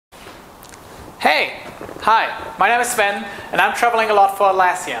Hey, hi, my name is Sven and I'm traveling a lot for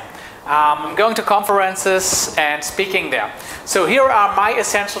Atlassian. I'm going to conferences and speaking there. So here are my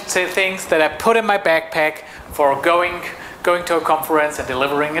essential things that I put in my backpack for going to a conference and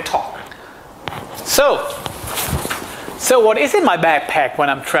delivering a talk. So what is in my backpack when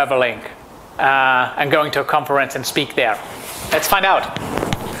I'm traveling and going to a conference and speak there? Let's find out.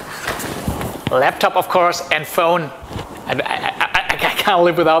 Laptop, of course, and phone. I can't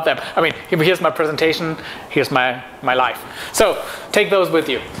live without them. I mean, here's my presentation, here's my life. So take those with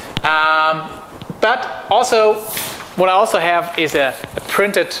you. But also, what I also have is a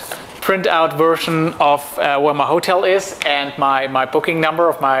print out version of where my hotel is and my booking number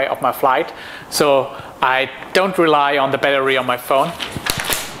of my flight. So I don't rely on the battery on my phone.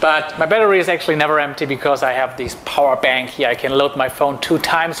 But my battery is actually never empty because I have this power bank here. I can load my phone 2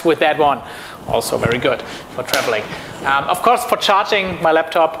 times with that one. Also very good for traveling. Of course, for charging my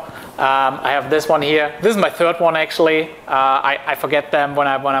laptop, I have this one here. This is my 3rd one actually. I forget them when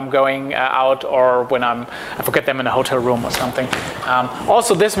I'm going out or when I forget them in a hotel room or something.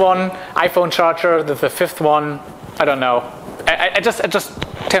 Also this one, iPhone charger, the 5th one, I don't know. I just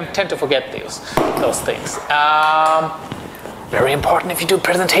tend to forget those things. Very important if you do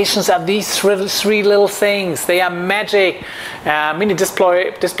presentations are these 3 little things. They are magic. Mini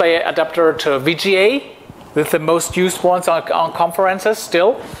display adapter to VGA. This is the most used ones on conferences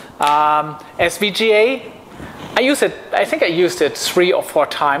still. SVGA. I think I used it 3 or 4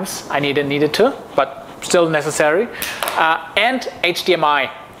 times. I needed to, but still necessary. And HDMI.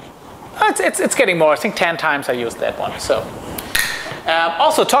 It's getting more. I think 10 times I used that one. So.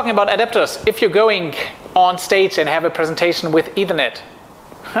 Also talking about adapters, if you're going on stage and have a presentation with Ethernet,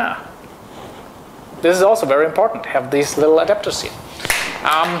 this is also very important, have these little adapters here.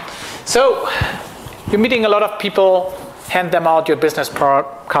 So you're meeting a lot of people, hand them out your business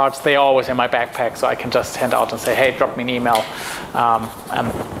cards, they're always in my backpack, so I can just hand out and say, hey, drop me an email,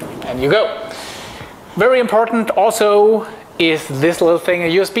 and you go. Very important also is this little thing,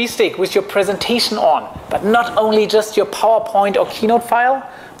 a USB stick with your presentation on, but not only just your PowerPoint or Keynote file,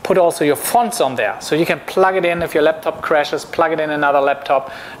 put also your fonts on there. So you can plug it in if your laptop crashes, plug it in another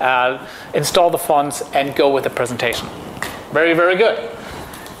laptop, install the fonts and go with the presentation. Very, very good.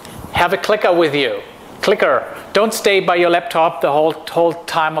 Have a clicker with you. Clicker. Don't stay by your laptop the whole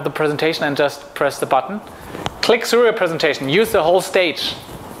time of the presentation and just press the button. Click through your presentation. Use the whole stage.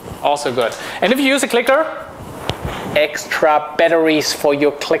 Also good. And if you use a clicker, extra batteries for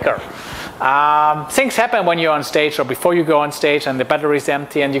your clicker. Things happen when you're on stage or before you go on stage and the battery is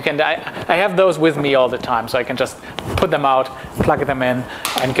empty, and I have those with me all the time, so I can just put them out, plug them in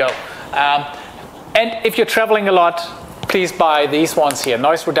and go. And if you're traveling a lot, please buy these ones here,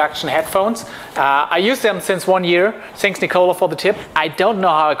 noise reduction headphones. I use them since 1 year. Thanks Nicola for the tip. I don't know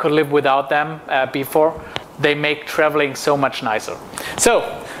how I could live without them before. They make traveling so much nicer. So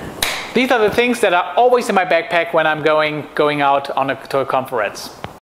these are the things that are always in my backpack when I'm going out to a conference.